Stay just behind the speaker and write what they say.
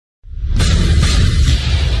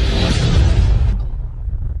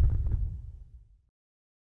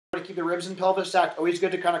to keep the ribs and pelvis stacked. Always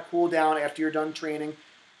good to kind of cool down after you're done training.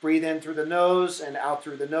 Breathe in through the nose and out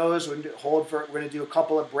through the nose. We're going to do a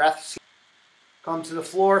couple of breaths. Come to the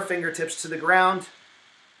floor, fingertips to the ground.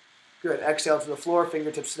 Good. Exhale to the floor,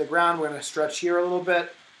 fingertips to the ground. We're going to stretch here a little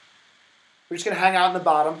bit. We're just going to hang out in the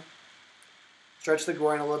bottom. Stretch the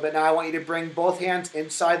groin a little bit. Now I want you to bring both hands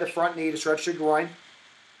inside the front knee to stretch your groin.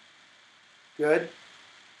 Good.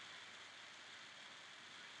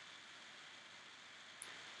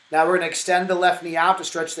 Now we're going to extend the left knee out to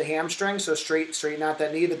stretch the hamstring. So straighten out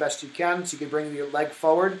that knee the best you can. So you can bring your leg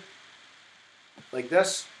forward like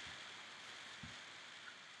this.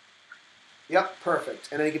 Yep, perfect.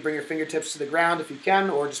 And then you can bring your fingertips to the ground if you can,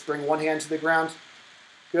 or just bring one hand to the ground.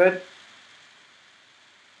 Good.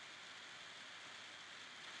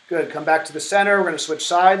 Good. Come back to the center. We're going to switch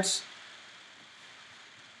sides.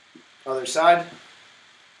 Other side.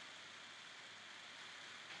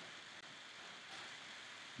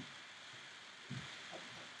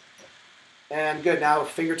 And good. Now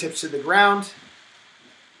fingertips to the ground.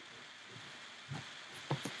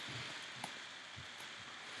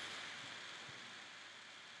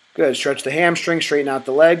 Good. Stretch the hamstring, straighten out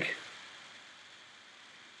the leg.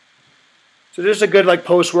 So just a good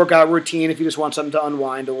post-workout routine if you just want something to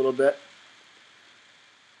unwind a little bit.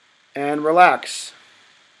 And relax.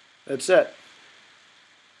 That's it.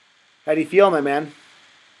 How do you feel, my man?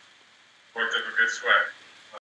 Worked up a good sweat.